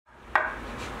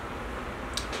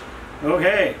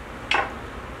Okay,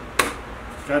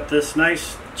 got this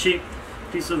nice cheap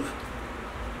piece of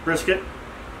brisket.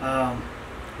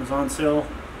 It was on sale.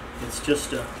 It's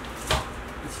just a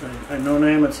no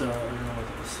name. It's a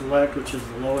select, which is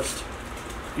the lowest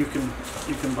you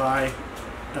can buy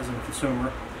as a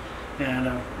consumer.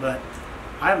 And but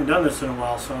I haven't done this in a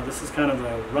while, so this is kind of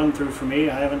a run through for me.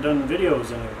 I haven't done videos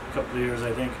in a couple of years,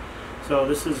 I think. So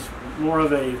this is more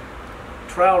of a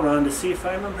trial run to see if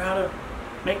I remember how to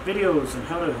make videos and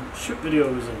how to shoot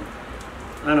videos. And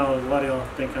I know a lot of y'all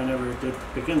think I never did to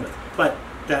begin with, but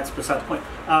that's beside the point.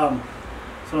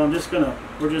 So we're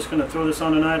just gonna throw this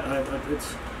on tonight.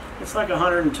 It's like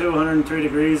 102, 103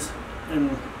 degrees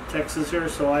in Texas here,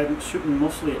 so I'm shooting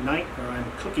mostly at night, or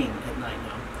I'm cooking at night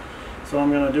now. So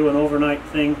I'm gonna do an overnight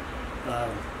thing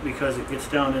because it gets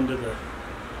down into the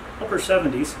upper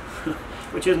 70s,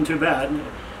 which isn't too bad.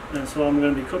 And so I'm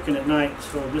going to be cooking at night.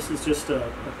 So this is just a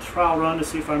trial run to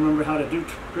see if I remember how to do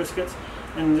briskets,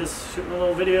 and just shooting a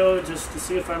little video just to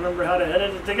see if I remember how to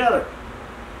edit it together.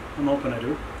 I'm hoping I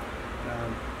do.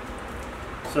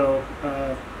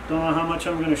 Don't know how much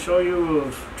I'm going to show you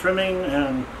of trimming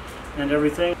and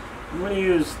everything. I'm going to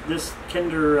use this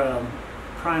Kinder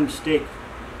prime steak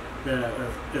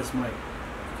as my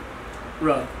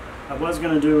rub. I was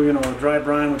going to do a dry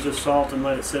brine with just salt and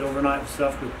let it sit overnight and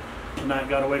stuff, but the night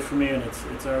got away from me, and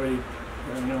it's already,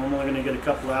 I'm only going to get a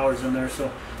couple hours in there,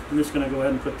 so I'm just going to go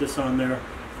ahead and put this on there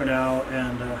for now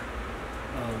and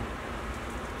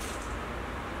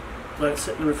let it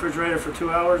sit in the refrigerator for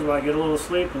 2 hours while I get a little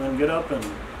sleep, and then get up and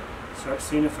start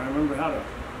seeing if I remember how to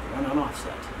run an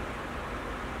offset.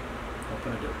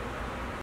 Hoping I do.